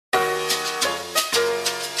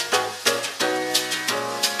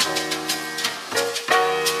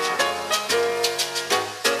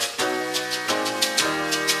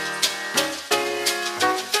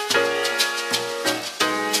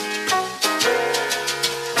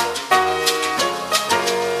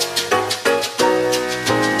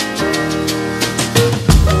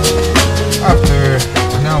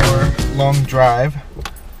long drive.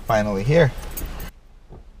 Finally here.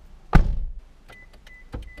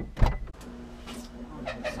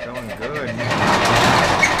 It's going good.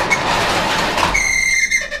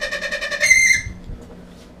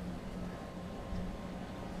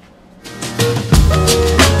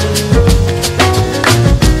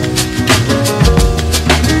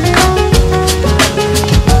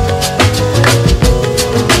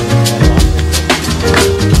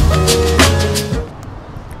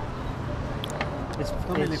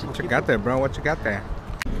 What you got there, bro? What you got there?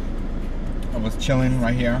 I was chilling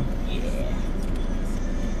right here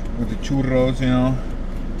with the churros, you know.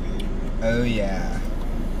 Oh yeah.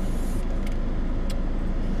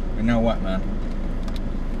 You know what, man?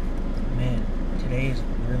 Man, today is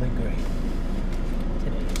really great.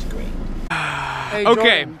 Today is great. Hey,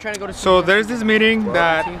 Okay, Jordan, I'm trying to go to so there's this meeting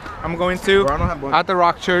that I'm going to at the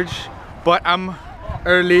Rock Church, but I'm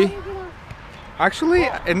early. Actually,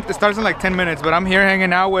 it starts in like 10 minutes, but I'm here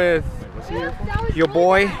hanging out with your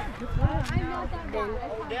boy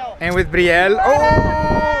and with Brielle.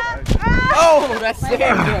 Oh, that's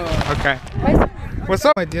Sandra. Okay. What's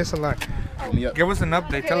up, my DSLR? Give us an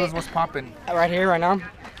update. Tell us what's popping. Right here, right now.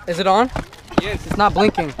 Is it on? Yes. It's not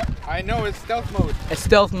blinking. I know, it's stealth mode. It's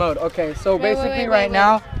stealth mode. Okay, so basically right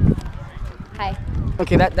now. Hi.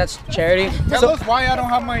 Okay, that's Charity. Tell us why I don't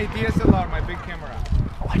have my DSLR, my big camera.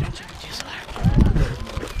 Why don't you have a DSLR?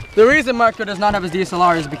 The reason Marco does not have his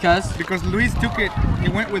DSLR is because Luis took it. He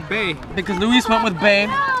went with Bay. Because Luis went with Bay.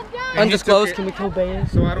 Undisclosed. Can we tell who Bay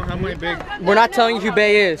is? So I don't have my big. We're not telling you who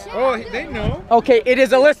Bay is. Oh, they know. Okay, it is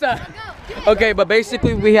Alyssa. Okay, but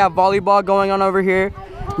basically we have volleyball going on over here.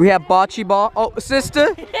 We have bocce ball. Oh,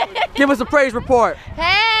 sister, give us a praise report.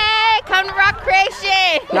 Hey, come to Rock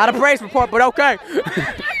Creation. Not a praise report, but okay.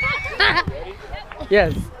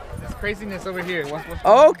 Yes. There's craziness over here. What's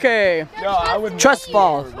Okay. Yo, I would Trust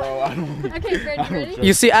falls. Okay, ready?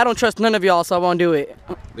 You see, I don't trust none of y'all, so I won't do it.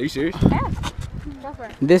 Are you serious?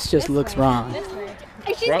 This just looks wrong.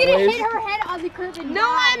 She's gonna hit her head on the curb. No,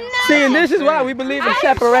 I'm not. See, and this is why we believe in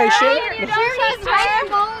separation.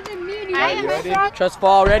 Trust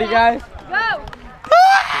fall. Ready, guys? Go.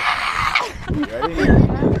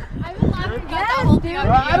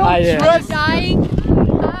 I Trust dying.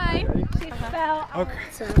 Hi. She fell. Okay.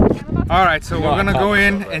 All right, so we're gonna go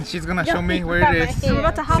in, and she's gonna show me where it is. Sister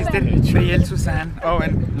Brielle Susan. Oh,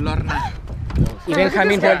 and Lorna. Even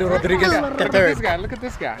Jaime Rodriguez Look at this III. guy. Look at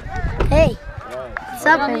this guy. Hey, what's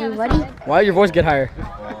up, everybody? Why did your voice get higher?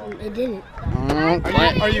 It didn't.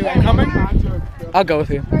 Are you coming? I'll go with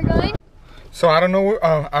you. We're going. So I don't know.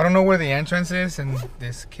 I don't know where the entrance is, and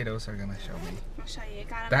these kiddos are gonna show me.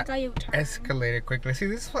 That escalated quickly. See,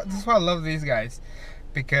 this is why I love these guys,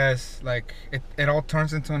 because like it all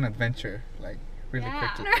turns into an adventure, like really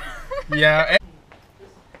quickly. Yeah.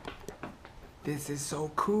 This is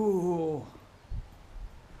so cool.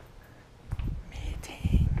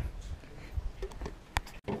 Meeting.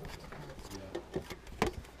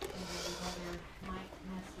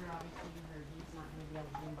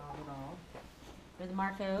 With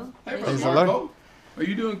Marco. Hey, Praise the Marco. Lord. Are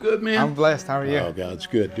you doing good, man? I'm blessed. How are you? Oh, God, it's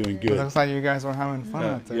good. Doing It good. looks like you guys were having fun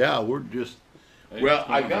out there. Yeah, we're just. Well,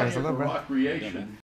 I got Praise the here for Lord, bro. recreation,